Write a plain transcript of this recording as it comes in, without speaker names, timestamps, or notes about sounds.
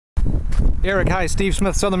Eric, hi, Steve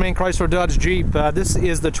Smith, Southern Maine Chrysler Dodge Jeep. This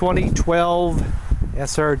is the 2012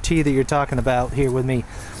 SRT that you're talking about here with me.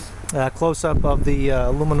 Close-up of the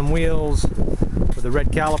aluminum wheels with the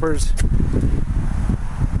red calipers.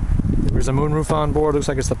 There's a moonroof on board. Looks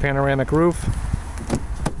like it's the panoramic roof.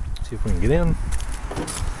 See if we can get in.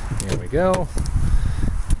 There we go.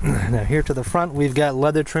 Now here to the front, we've got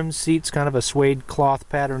leather trimmed seats, kind of a suede cloth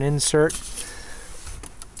pattern insert.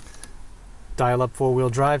 Dial-up four-wheel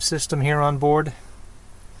drive system here on board.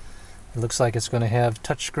 It looks like it's going to have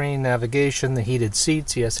touchscreen navigation, the heated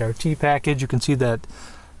seats, the SRT package. You can see that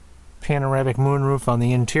panoramic moonroof on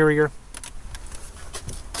the interior.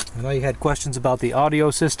 I know you had questions about the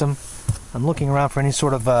audio system. I'm looking around for any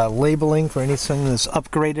sort of labeling for anything that's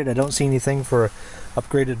upgraded. I don't see anything for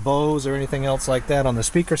upgraded Bose or anything else like that on the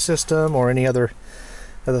speaker system or any other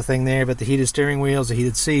thing there, but the heated steering wheels, the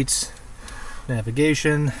heated seats,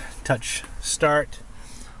 navigation, touch start,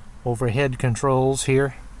 overhead controls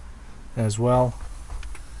here as well.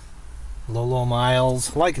 Low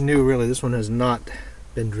miles, like new really. This one has not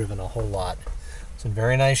been driven a whole lot. It's in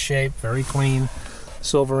very nice shape, very clean,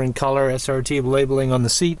 silver in color, SRT labeling on the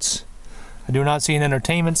seats. I do not see an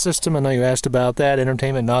entertainment system. I know you asked about that.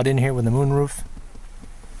 Entertainment not in here with the moonroof.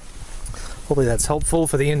 Hopefully that's helpful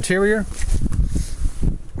for the interior.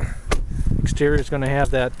 Exterior is going to have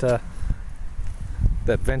that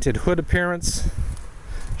vented hood appearance,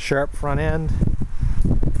 sharp front end,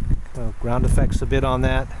 ground effects a bit on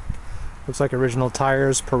that. Looks like original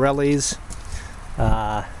tires, Pirellis,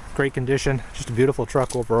 great condition, just a beautiful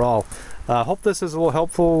truck overall. Hope this is a little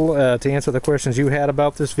helpful to answer the questions you had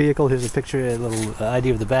about this vehicle. Here's a picture, a little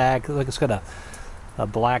idea of the back. Look, it's got a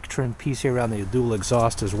black trim piece here around the dual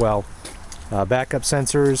exhaust as well. Backup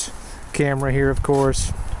sensors, camera here of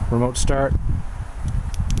course, remote start.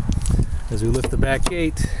 As we lift the back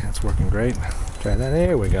gate, that's working great. Try that,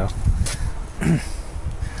 there we go.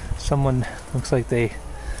 Someone, looks like they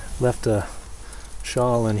left a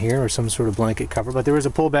shawl in here or some sort of blanket cover, but there is a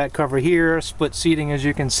pullback cover here, split seating as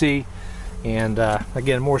you can see, and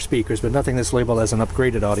again, more speakers, but nothing that's labeled as an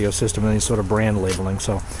upgraded audio system, any sort of brand labeling.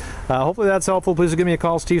 So hopefully that's helpful. Please give me a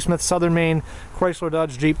call. Steve Smith, Southern Maine Chrysler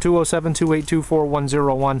Dodge Jeep,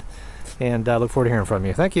 207-282-4101, and look forward to hearing from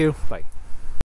you. Thank you. Bye.